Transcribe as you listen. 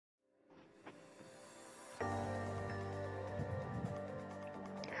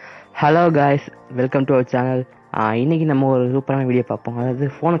Hello guys, welcome to our channel. இன்றைக்கி நம்ம ஒரு சூப்பரான வீடியோ பார்ப்போம். அதாவது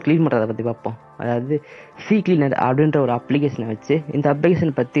ஃபோனை க்ளீன் பண்ணுறதை பற்றி பார்ப்போம். அதாவது CCleaner அப்படின்ற ஒரு அப்ளிகேஷனை வச்சு இந்த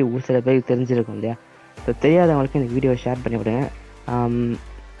அப்ளிகேஷனை பற்றி ஒரு சில பேருக்கு தெரிஞ்சிருக்கும் இல்லையா? ஸோ தெரியாதவங்களுக்கு இந்த வீடியோவை ஷேர் பண்ணி விடுங்க.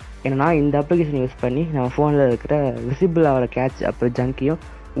 ஏன்னா இந்த அப்ளிகேஷனை யூஸ் பண்ணி நம்ம ஃபோனில் இருக்கிற விசிபிள் ஆகிற கேட்ச் அப்புறம் ஜங்கியும்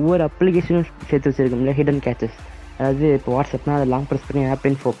ஒவ்வொரு அப்ளிகேஷனும் சேர்த்து வச்சுருக்கோம் இல்லையா, ஹிடன் கேட்சஸ். அதாவது இப்போ வாட்ஸ்அப்னால் அதை லாங் ப்ரெஸ் பண்ணி ஆப்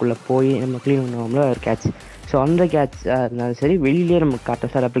இன்ஃபோக்குள்ளே போய் நம்ம க்ளீன் பண்ணுவோம்ல ஒரு கேட்ச். ஸோ அந்த கேட்சாக இருந்தாலும் சரி, வெளியிலே நமக்கு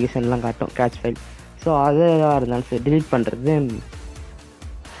காட்டும் சார், அப்ளிகேஷன்லாம் காட்டும் கேட்ச் ஃபைல். ஸோ அதாக இருந்தாலும் சரி டெலிட்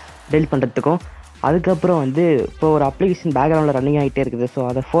பண்ணுறதுக்கும் அதுக்கப்புறம் வந்து இப்போ ஒரு அப்ளிகேஷன் பேக்ரவுண்டில் ரன்னிங் ஆகிட்டே இருக்குது. ஸோ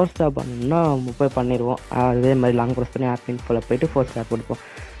அதை ஃபோர்ஸ் ஸ்டாப் பண்ணணும்னா போய் பண்ணிடுவோம். அதே மாதிரி லாங் ப்ரெஸ் பண்ணி ஆப் இன்ஃபோவில் போய்ட்டு ஃபோர்ஸ் ஸ்டாப் கொடுப்போம்.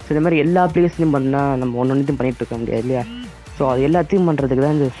 ஸோ இந்த மாதிரி எல்லா அப்ளிகேஷனையும் பண்ணால் நம்ம ஒன்றுத்தையும் பண்ணிகிட்டு இருக்க முடியாது இல்லையா? ஸோ அது எல்லாத்தையும் பண்ணுறதுக்கு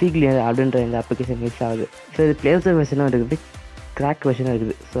தான் இந்த CCleaner அப்படின்ற இந்த அப்ளிகேஷன் யூஸ் ஆகுது. ஸோ இது ப்ளேஸ்டோர் வெர்ஷனும் இருக்குது, கிராக் வெர்ஷனும்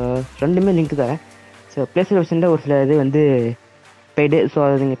இருக்குது. ஸோ ரெண்டுமே லிங்க் தரேன். ஸோ ப்ளேஸ்டோர் வெர்ஷனில் ஒரு சில இது வந்து பெய்டு, ஸோ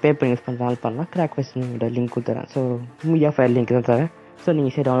அதை நீங்கள் பே பண்ணி யூஸ் பண்ணுறாலும் பண்ணலாம். கிராக் வெர்ஷனோட லிங்க் தரேன். ஸோ மீடியா ஃபைல் லிங்க் தான் தரேன். ஸோ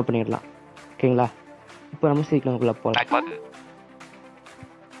நீங்கள் சரி டவுன்லோட் பண்ணிடலாம். ஓகேங்களா? இப்போ நம்ம CCleanerக்குள்ளே போகலாம்.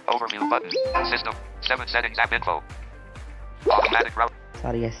 Overview button. System. 7 settings app info. Automatic route.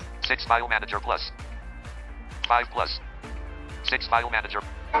 Sorry, yes. 6 file manager plus. 5 plus. 6 file manager.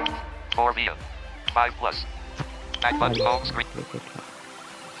 4 via. 5 plus. Back button home screen.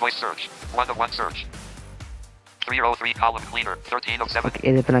 Voice search. 1 of 1 search. 303 column cleaner. 13 of 7. Okay,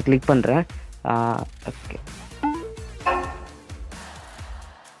 இதை இப்போ நான் click பண்ணுறேன். Okay.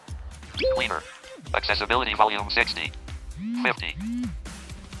 Cleaner. Accessibility volume 60. 50.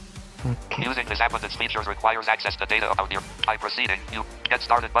 Okay. Using this app with its features requires access to data about your. By proceeding, you get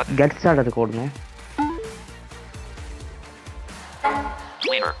started button. Get started கொடுங்க.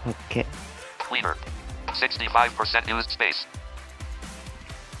 Cleaner. Okay. Cleaner. 65% used space.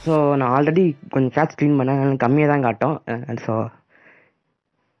 So நான் already கொஞ்சம் catch clean பண்ணேன், கம்மியாக தான் காட்டும். So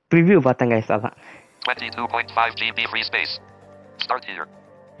preview பார்த்தேன் guys, அதான் 22.5 GB free space. Start here.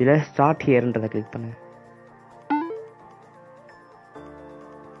 இதில் ஸ்டார்ட் ஹியர்ன்றதை கிளிக் பண்ணேன்.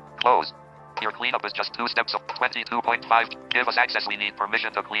 Close. Your cleanup is just 2 steps of 22.5. Give us access. We need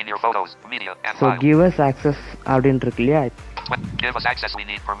permission to clean your photos, media, and so files. Give us access அப்படின்ட்டு இருக்கு இல்லையா? Give us access. We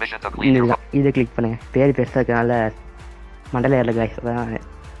need permission to clean your photos. இதை click பண்ணேன். பேர் பெருசாக இருக்கனால மண்டல ஏறல கைஸ், அதான்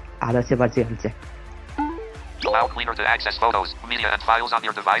அதை வச்சு படிச்சு காமிச்சேன். Allow cleaner to access photos, media, and files on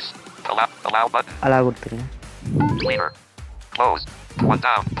your device. Allow button. Allow கொடுத்துருங்க. Cleaner. Close. 1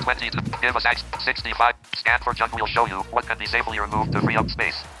 down. 22. Give us access. 65. Scan for junk. We'll show you what can be safely removed to free up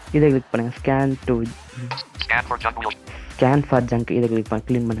space. இதை click பண்ணுங்க. Scan for junk. Scan for junk இதை click பண்ண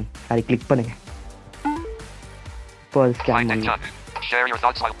clean பண்ணுங்க. அதை click பண்ணுங்க. இப்போ அது scan Finding பண்ணுங்க. junk. Share your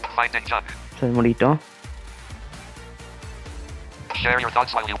thoughts while finding junk. So இது முடிட்டோம். Share your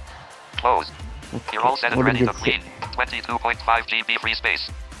thoughts while you close. You're all set and ready to clean. 22.5 GB free space.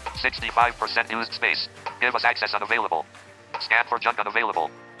 65% used space. Give us access unavailable. Scan for junk unavailable.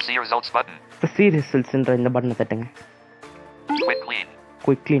 See results button. இப்போ C ரிசல்ட்ஸ்ன்ற இந்த பட்டனை தட்டுங்க. Quick clean.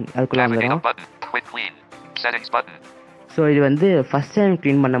 Quick clean அதுக்குள்ளே Navigate வந்துடும். up button. Quick clean. Settings button. So இது வந்து first time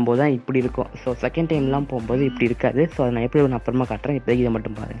clean பண்ணும்போது தான் இப்படி இருக்கும். ஸோ செகண்ட் டைம்லாம் போகும்போது இப்படி இருக்காது. ஸோ அதை நான் எப்படி நான் அப்புறமா காட்டுறேன். இப்போதைக்கு இதை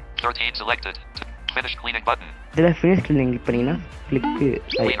மட்டும் பாருங்கள். 13 selected. Finish cleaning button. இதில் ஃபினிஷ் க்ளீனிங் கிளிக் பண்ணிங்கன்னா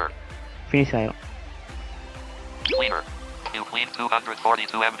Cleaner. ஃபினிஷ் ஆயிரும். Cleaner. You clean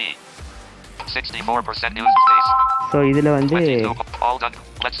 242 MB. 64% used space. So இதில் வந்து 22. All done.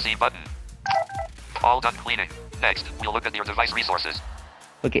 Let's see button. All done cleaning. Next, we'll look at your device resources.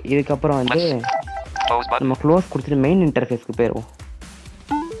 Okay, இதுக்கப்புறம் வந்து Close button. நம்ம close கொடுத்துட்டு main இன்டர்ஃபேஸ்க்கு போயிடுவோம்.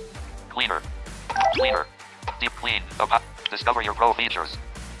 Cleaner. Cleaner. Deep clean. Discover your pro features.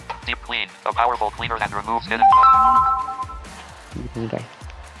 Deep clean. A powerful cleaner that removes hidden இங்கே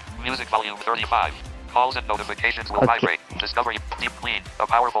music volume 35. Calls and notifications will Okay. vibrate. Discover deep clean. A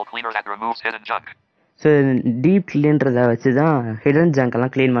powerful cleaner that removes hidden junk. So deep க்ளீன்றதை வச்சு தான் hidden junk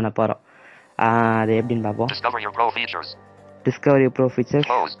clean பண்ண போகிறோம். அது எப்படின்னு பார்ப்போம். Discover your pro features. Discovery bro features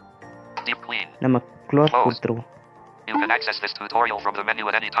Close. Deep clean. நம்ம close Close. கொடுத்துருவோம். You can access this tutorial from the menu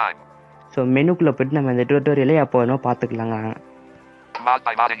at any time. So மெனுக்குள்ளே போய்ட்டு நம்ம இந்த டியூட்டோரியலே அப்போ வேணும் பார்த்துக்கலாங்க. Mod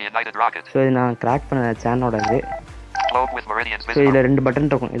by modding United Rocket. So இது நான் கிராக் பண்ண சேனலோட இது. Globe with Meridian's ஸோ இதில் visitor. 2 பட்டன்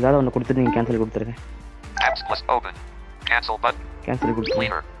இருக்கும். ஏதாவது ஒன்று கொடுத்துட்டு நீங்கள் கேன்சல் கொடுத்துருங்க. Apps plus open. Cancel button. Cancel கொடுத்துருங்க.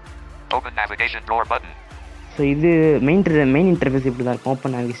 Cleaner. Open navigation drawer button. So இது மெயின் இன்டர்ஃபேஸ் இப்படி தான் இருக்கும்.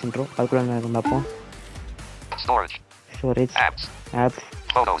 ஓப்பன் நேவிகேஷன் ட்ரோ அதுக்குள்ளே நான் பார்ப்போம். Storage. Storage, Apps. Apps,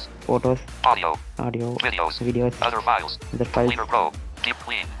 Photos. Photos, Audio. Audio, Videos. Videos, Other files. இந்த files. Cleaner Pro. Deep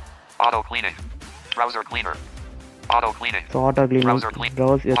clean. Auto cleaning. Browser cleaner. Auto cleaning. So auto cleaning, Browser clean.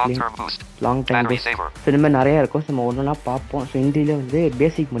 Browser clean, Long-term boost. Long time Battery base. saver. So இந்த மாதிரி நிறையா இருக்கும். So நம்ம ஒன்றுனா பார்ப்போம். So இந்தியில் வந்து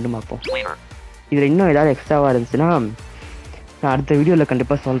பேசிக் மட்டும் பார்ப்போம். Cleaner. இதில் இன்னும் ஏதாவது எக்ஸ்ட்ராவாக இருந்துச்சுன்னா நான் அடுத்த வீடியோவில்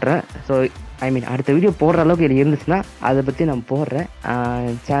கண்டிப்பாக சொல்கிறேன். ஸோ ஐ மீன் அடுத்த வீடியோ போடுற அளவுக்கு இது இருந்துச்சுன்னா அதை பற்றி நான் போடுறேன்.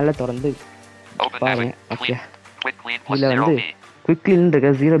 சேனலை தொடர்ந்து பாருங்கள். ஓகே, இதில் வந்து குவிக் க்ளீன் இருக்க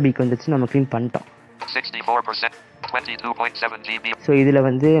 0B வந்துச்சு, நம்ம க்ளீன் பண்ணிட்டோம். 64%, 22.7 GB. ஸோ இதில்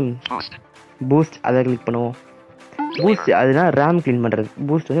வந்து பூஸ்ட் அதை கிளிக் பண்ணுவோம். பூஸ்ட் அதுனா ரேம் க்ளீன் பண்ணுறது.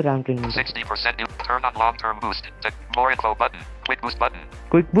 பூஸ்ட் வந்து ரேம் க்ளீன் பண்ணுறது. 60% turn on long term boost. More info button. Quick boost button.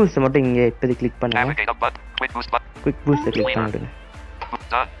 Quick boost மட்டும் இங்கே இப்போது கிளிக் பண்ணுங்க. Navigate up button. Quick boost button. Quick பூஸ்ட்டை click பண்ணிவிடுங்க.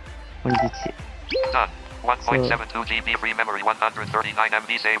 Done. வந்துச்சு. Done. 1.72 GB free memory, 139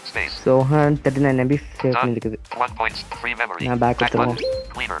 MB saved space. So 139 MB save பண்ணிருக்குது. 1 point free memory. நான் back எடுத்துருவோம்.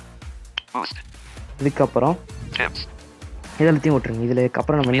 Cleaner. Boost. இதுக்கப்புறம் Tips. இதை பற்றியும் விட்டுருங்க.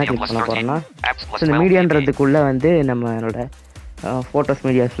 இதுக்கப்புறம் நம்ம என்ன கிளிக் பண்ண போகிறோம்னா, ஸோ இந்த மீடியான்றதுக்குள்ளே வந்து நம்மளோட ஃபோட்டோஸ்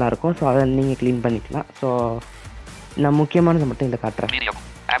மீடியாஸ்லாம் இருக்கும். ஸோ அதை நீங்கள் க்ளீன் பண்ணிக்கலாம். ஸோ நான் முக்கியமானதை மட்டும் இதில் காட்டுறேன். Medium.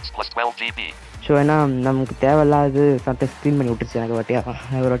 Apps plus 12 GB. So ஏன்னா நமக்கு தேவையில்லாது சம்டைம்ஸ் க்ளீன் பண்ணி விட்டுருச்சு எனக்கு வாட்டியாக.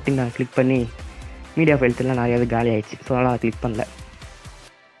 ஒரு வாட்டி நான் கிளிக் பண்ணி மீடியா ஃபைல்ஸ் எல்லாம் நிறையாவது காலி ஆயிடுச்சு. ஸோ அதனால் அதை கிளிக் பண்ணல.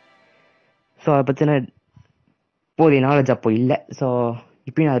 ஸோ அதை பற்றின போதிய நாலேஜ் அப்போ இல்லை. ஸோ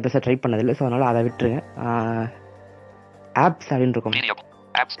இப்போயும் நான் அதை பெருசாக ட்ரை பண்ணதில்லை. ஸோ அதனால் அதை விட்டுருங்க. ஆப்ஸ் அப்படின்னு இருக்கும்.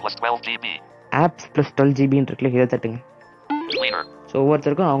 Apps plus 12 GB. Apps plus 12 ஜிபின்னு இருக்குல்ல, இதை தட்டுங்க. ஸோ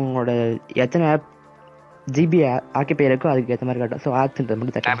ஒவ்வொருத்தருக்கும் அவங்களோட எத்தனை ஆப் ஜிபி ஆக்கிபை இருக்கோ அதுக்கு ஏற்ற மாதிரி காட்டும். ஸோ ஆப்ஸ்ன்றது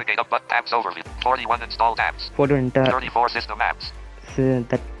மட்டும் தட்டுங்க. Navigate up button. Apps overview. 41 installed apps. 34 system apps.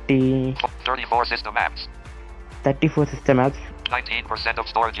 34 system apps. 34 system apps. 19% of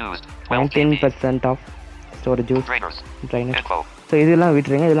storage used. 19% of storage used. Drainers. Info. So இதெல்லாம்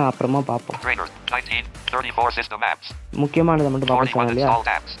விட்டுருங்க, இதெல்லாம் அப்புறமா பார்ப்போம். Drainers. 19. 34 system apps. முக்கியமானதை மட்டும் பார்ப்போம் 41 இல்லையா? installed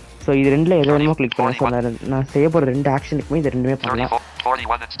apps. ஸோ இது ரெண்டில் எது வேணுமோ கிளிக் பண்ண சொன்னார். நான் செய்ய போகிற 2 ஆக்ஷனுக்குமே இது ரெண்டுமே பண்ணலாம்.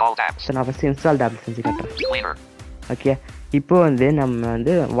 41 installed apps. ஸோ நான் ஃபஸ்ட்டு இன்ஸ்டால் ஆப் செஞ்சு காட்டுறேன். Cleaner. ஓகே, இப்போ வந்து நம்ம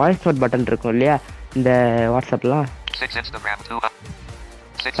வந்து வாய்ஸ் நோட் பட்டன் இருக்கும் இல்லையா இந்த வாட்ஸ்அப்லாம். 6 Instagram 2.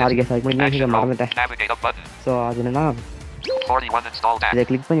 சாரி கேஸ், அதுக்கு முன்னாடி மறந்துட்டேன். Navigate up button. ஸோ அது என்னன்னா 41 installed apps. இதை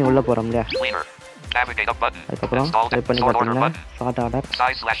கிளிக் பண்ணி உள்ளே போகிறோம் இல்லையா? Cleaner. Navigate up button. அதுக்கப்புறம் Installed. டைப் பண்ணி Sort order பார்த்தீங்கன்னா button. Short order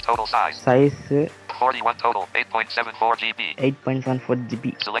Size/total size. Size 41 total. 8.74 GB. 8.74 GB.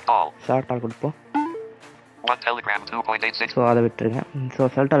 Select all. Short order கொடுப்போம். 1 Telegram 2.86. ஸோ அதை விட்டுருங்க. ஸோ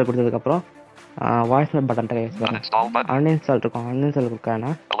ஷார்ட் ஆர்டர் கொடுத்ததுக்கப்புறம் வாய்ஸ் நோட் பட்டன் கைஸ் வரும். Uninstall button. அன்இன்ஸ்டால் இருக்கும். Uninstall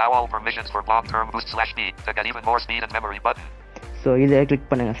கொடுக்கானா Allow all permissions for long-term boost/B to get even more speed and memory button. So இதை click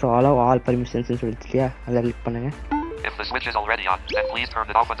பண்ணுங்கள். So allow all permissions சொல்லிச்சு இல்லையா, அதை click பண்ணுங்கள். If the switch is already on, then please turn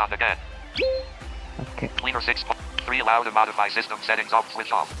it off and on again. Okay, Cleaner 6.3 allow to modify system settings off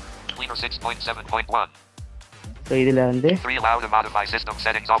switch off. Cleaner 6.7.1. So இதில் வந்து 3 allow to modify system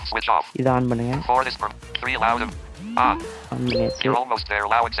settings off switch off. இதை on பண்ணுங்கள். 4 is 3 allow to on. On பண்ணியாச்சு. You're almost there.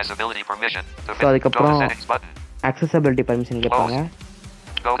 Allow accessibility permission. To so go அதுக்கப்புறம் to settings button. accessibility permission கேட்பாங்க.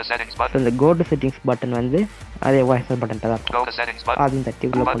 Go to settings so button. இந்த go to settings button வந்து அதே voice note button தான் இருக்கும். Go to settings button. அதையும்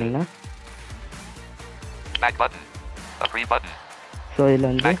தட்டி உள்ள போனீங்கன்னா Back button. Agree button. So இதில்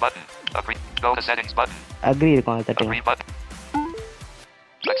வந்து Back button. Agree. Go to settings button. Agri இருக்கும், அதை தட்டுங்க. Agree button.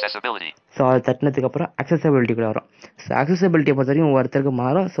 Accessibility. ஸோ அதை தட்டினதுக்கப்புறம் accessibility கூட வரும். ஸோ accessibility பொறுத்த வரைக்கும் ஒவ்வொருத்தருக்கு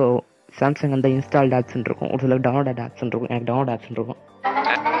மாறும். ஸோ சாம்சங் வந்து இன்ஸ்டால்ட் ஆப்ஸ்ன்னு இருக்கும், ஒரு சிலருக்கு டவுன்லோட் ஆப்ஸ்ன்னு இருக்கும். எனக்கு டவுன்லோட் ஆப்ஸ்ன்னு இருக்கும்.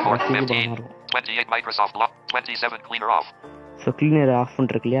 15. 28 Microsoft lock. 27 cleaner off. So cleaner of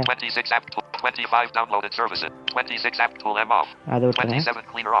இருக்கு இல்லையா, 26 app tool. 25 downloaded services. 26 app tool M off. அதை விட்டுருங்க. 27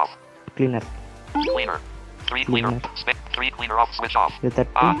 cleaner off. Cleaner Cleaner. 3 cleaner. 3 cleaner off. Switch off. இதை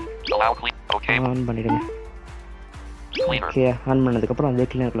தட்டி On. Allow clean. Okay. On பண்ணிடுங்க. Cleaner. ஓகே, ஆன் பண்ணதுக்கப்புறம் அதே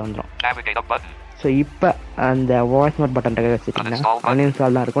கிளீனருக்குள்ள வந்துடும். Navigate up button. ஸோ இப்போ அந்த வாய்ஸ் நோட் பட்டன் வச்சுட்டிங்கன்னா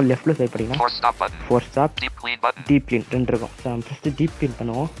அன்இன்ஸ்டால் தான் இருக்கும். லெஃப்ட்டில் சைட் பண்ணிங்கன்னா Force stop button. 4 stop, Deep clean button. Deep clean 2 இருக்கும். ஸோ நம்ம ஃபஸ்ட்டு டீப் க்ளீன்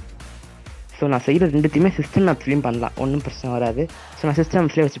பண்ணுவோம். ஸோ நான் செய்கிற ரெண்டுத்தையுமே சிஸ்டம் ஆப்ஸ்லேயும் பண்ணலாம், ஒன்றும் பிரச்சனை வராது. ஸோ நான் சிஸ்டம்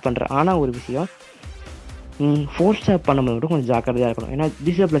ஆப்ஸ்லேயே வச்சு பண்ணுறேன். ஆனால் ஒரு விஷயம், 4 ஸ்டாப் பண்ணும்போது மட்டும் கொஞ்சம் ஜாக்கிரதையாக இருக்கணும். ஏன்னா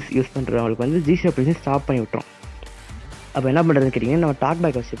ஜிசிஓ ப்ளஸ் யூஸ் பண்ணுறவங்களுக்கு வந்து ஜிசிஓ ப்ளஸையும் ஸ்டாப் பண்ணி விட்டுரும். அப்போ என்ன பண்ணுறதுன்னு கேட்டிங்கன்னா, நம்ம டாக்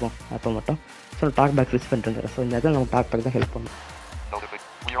பேக் வச்சுப்போம் அப்போ மட்டும். ஸோ டாக் பேக் ஸ்விட்ச் பண்ணிட்டு. ஸோ இந்த இடத்துல நம்ம டாக் பேக் தான் ஹெல்ப் பண்ணும்.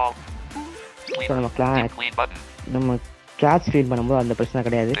 Clear all. ஸோ நம்ம Deep clean button. நம்ம கேட்ச் க்ளீன் பண்ணும்போது அந்த பிரச்சனை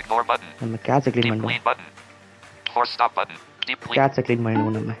கிடையாது. Ignore button. நம்ம கேட்சை க்ளீன் Deep பண்ணுவோம். clean button. Force stop button. Deep clean. கேட்சை clean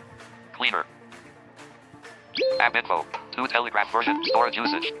பண்ணிடுவோம் நம்ம. Cleaner. App info. 2 Telegram version. Storage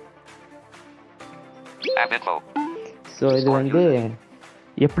usage. App info. So இது வந்து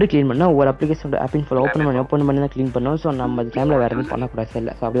எப்படி க்ளீன் பண்ணால் ஒரு அப்ளிகேஷனோட ஆப் இன்ஃபோ ஓப்பன் பண்ணி தான் க்ளீன் பண்ணோம். ஸோ நம்ம அது டைமில் வேறு எதுவும் பண்ணக்கூடாது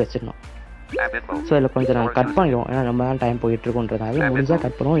இல்லை. ஸோ அப்படியே வச்சிடணும். App info. ஸோ இதில் கொஞ்சம் நாங்கள் கட் பண்ணிடுவோம், ஏன்னா நம்ம தான் டைம் போயிட்டுருக்கோன்றதால முடிஞ்சால்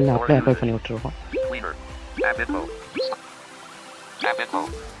கட் பண்ணுவோம், இல்லை அப்படியே அப்ளை பண்ணி விட்டுருவோம். Cleaner. App info. App info.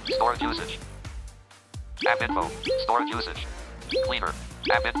 Storage usage. App info. Storage usage. Cleaner.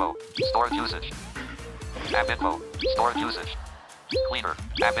 App info. Storage usage. App info. Storage usage. Cleaner.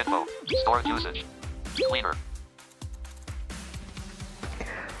 App info. Storage usage. Cleaner.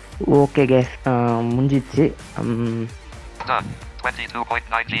 Okay case முடிஞ்சிச்சு. Done.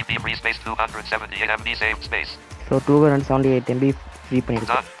 22.9 GB free space, 278 MB saved space. So 278 MB free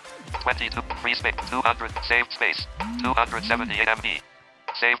பண்ணியிருக்கேன். Done. 22 free space, 200 saved space, 278 MB.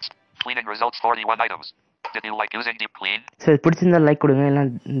 Saved. Cleaning results 41 items. Did you like using deep clean? So இது பிடிச்சிருந்தா like கொடுங்க, இல்லை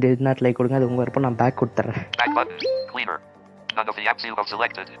இந்த not like கொடுங்க, அது உங்கள் விருப்பம். நான் பேக் கொடுத்துட்றேன். Back button. Cleaner. None of the apps you have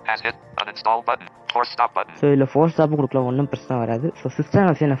selected has hit uninstall button or stop button. So இதில் ஃபோர் ஸ்டாப்பும் கொடுக்கலாம், ஒன்றும் பிரச்சனை வராது. ஸோ சிஸ்டம்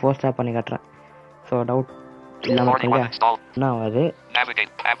வச்சு நான் ஃபோர் ஸ்டாப் பண்ணி காட்டுறேன். ஸோ டவுட் இல்லாமல் இருக்கீங்க என்ன ஆகுது.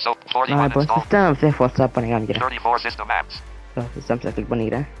 Navigate apps so நான் 41 இப்போ install. சிஸ்டம் வச்சு ஃபோர் ஸ்டாப் பண்ணி காமிக்கிறேன். 34 system apps. ஸோ சிஸ்டம்ஸை கிளிக்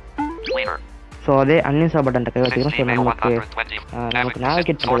பண்ணிக்கிறேன். Cleaner. ஸோ அதே அன்இன்ஸ்டால் பட்டன் கை வச்சுக்கிறோம். ஸோ 16 நமக்கு 120. நமக்கு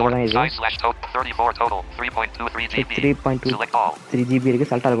நேவிகேட் பண்ணுறது தான் இது. 34 total 3.23 GB. 3.23 Select all. GB இருக்குது.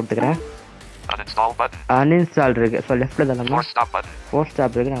 செலக்டாக கொடுத்துக்கிறேன். Uninstall button. அன்இன்ஸ்டால் இருக்குது. ஸோ லெஃப்ட்டில் தான் Force stop button. Four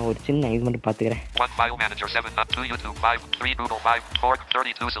stop இருக்குது. நான் ஒரு சின்ன இது மட்டும் பார்த்துக்கிறேன். 1 file manager 7 2 YouTube 5 3 Google 5 4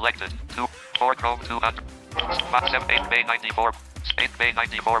 32 selected 2 4 Chrome 200 7 8 Bay 94 8 Bay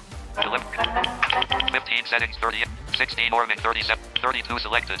 94 15 settings 30 16 Orming 37 32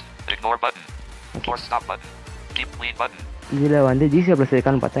 selected ignore button. Force stop button. Deep clean button. இதில் வந்து ஜிசி ப்ளஸ்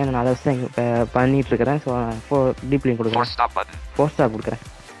இருக்கான்னு பார்த்தா நான் அதை வச்சு தான் இப்போ பண்ணிகிட்டு இருக்கிறேன். ஸோ டீப் லிங்க் கொடுக்குறேன். Force stop button. Four stop கொடுக்குறேன்.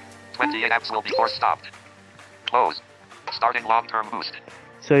 28 apps will be force stopped. Close. Starting long term boost.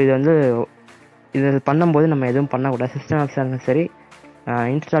 So இது வந்து இது பண்ணும்போது நம்ம எதுவும் பண்ணக்கூடாது. சிஸ்டம் ஆப்ஸாக இருந்தாலும் சரி,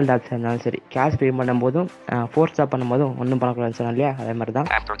 இன்ஸ்டால்ட் ஆப்ஸாக இருந்தாலும் சரி, கேஷ் பே பண்ணும்போதும் ஃபோர் ஸ்டாப் பண்ணும்போதும் ஒன்றும் பண்ணக்கூடாதுன்னு சொன்னோம் இல்லையா, அதே மாதிரி தான்.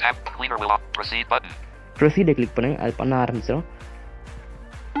 After tap, cleaner will on. Proceed button. ப்ரொசீடை click பண்ணி அது பண்ண ஆரம்பிச்சிடும்.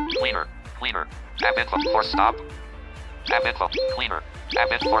 Cleaner. Cleaner. App info. Force stop. App info. Cleaner.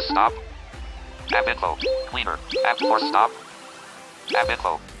 App info. Force stop. App info. Cleaner. App force stop. App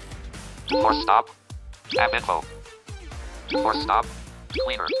info. Force stop. App info. Force stop.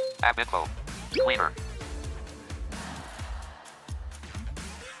 Cleaner. App info. Cleaner.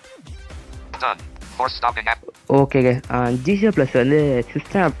 Done. Force stopping app. ஓகேங்க. GC plus வந்து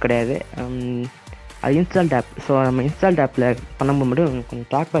system of கிடையாது, அது installed app. So நம்ம installed ஆப்பில் பண்ணும்போது மட்டும் கொஞ்சம்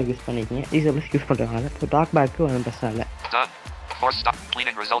talk bag use பண்ணிக்கிங்க. ஜிசி ப்ளஸ் யூஸ் பண்ணுறாங்க. ஸோ டாக் பேக்கு ஒன்றும் பிரச்சனை இல்லை. Done. Force stop.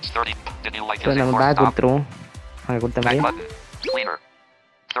 Cleaning results 30. Did you like so using நம்ம force பேக் stop? கொடுத்துருவோம். அங்கே கொடுத்த Back மாதிரி. button. Cleaner.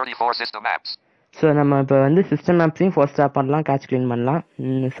 34 system apps. So நம்ம இப்போ வந்து சிஸ்டம் ஆப்ஸையும் ஃபோர் ஸ்டாப் பண்ணலாம், கேட்ச் க்ளீன் பண்ணலாம்.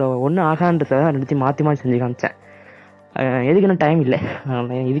 ஸோ ஒன்றும் ஆகான்றத ரெண்டுத்தையும் மாற்றி மாற்றி செஞ்சு காமிச்சேன். எதுக்குன்னு டைம் இல்லை,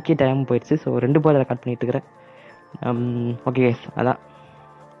 இதுக்கே டைம் போயிடுச்சு. ஸோ 2 பேர் அதை கட் பண்ணிட்டு இருக்கிறேன். ஓகே அதான்.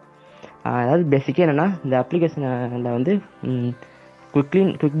 அதாவது பேசிக்காக என்னென்னா, இந்த அப்ளிகேஷனில் வந்து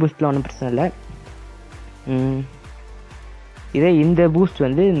குவிக் பூஸ்ட்டில் ஒன்றும் பிரச்சனை இல்லை. இதே இந்த பூஸ்ட்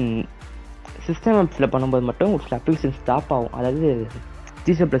வந்து சிஸ்டம் ஆப்ஸில் பண்ணும்போது மட்டும் ஒரு சில அப்ளிகேஷன் ஸ்டாப் ஆகும். அதாவது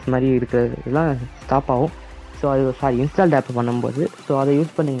ஜிசி ப்ளஸ் மாதிரி இருக்கிறதுலாம் ஸ்டாப் ஆகும். ஸோ அது இன்ஸ்டால்ட் ஆப் பண்ணும்போது ஸோ அதை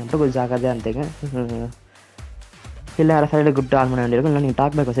யூஸ் பண்ணிங்க மட்டும் கொஞ்சம் ஜாக்கிரதையாக இருந்துங்க. இல்லை வேறு சைடில் குட் ஆன் பண்ண வேண்டியிருக்கும். இல்லை நீங்கள்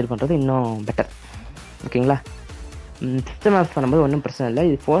டாக் பேக் வசூல் பண்ணுறது இன்னும் பெட்டர். ஓகேங்களா? சிஸ்டம் ஆப்ஸ் பண்ணும்போது ஒன்றும் பிரச்சனை இல்லை.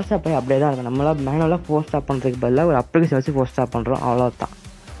 இது ஃபோர் ஸ்டாப் போய் அப்படியே தான் இருக்கும். நம்மளால் மேனுவலாக ஃபோர் ஸ்டாப் பண்ணுறதுக்கு பதிலாக ஒரு அப்ளிகேஷன் வச்சு ஃபோர் ஸ்டாப் பண்ணுறோம், அவ்வளோதான்.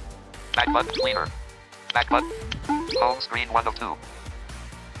 Back button. Cleaner. Back button. Home screen 1 of 2.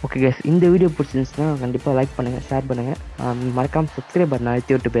 Okay case, இந்த வீடியோ பிடிச்சிருந்துச்சுன்னா கண்டிப்பாக லைக் பண்ணுங்கள், ஷேர் பண்ணுங்கள், மறக்காமல் சப்ஸ்கிரைப் பண்ண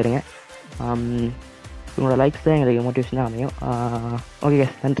அழுத்தி விட்டு போயிருங்க. உங்களோட லைக்ஸ் தான் எங்களுக்கு மோட்டிவேஷனாக அமையும். ஓகே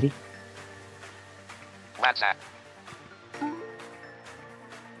கேஸ், நன்றி. WhatsApp.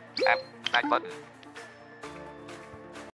 App. Back button.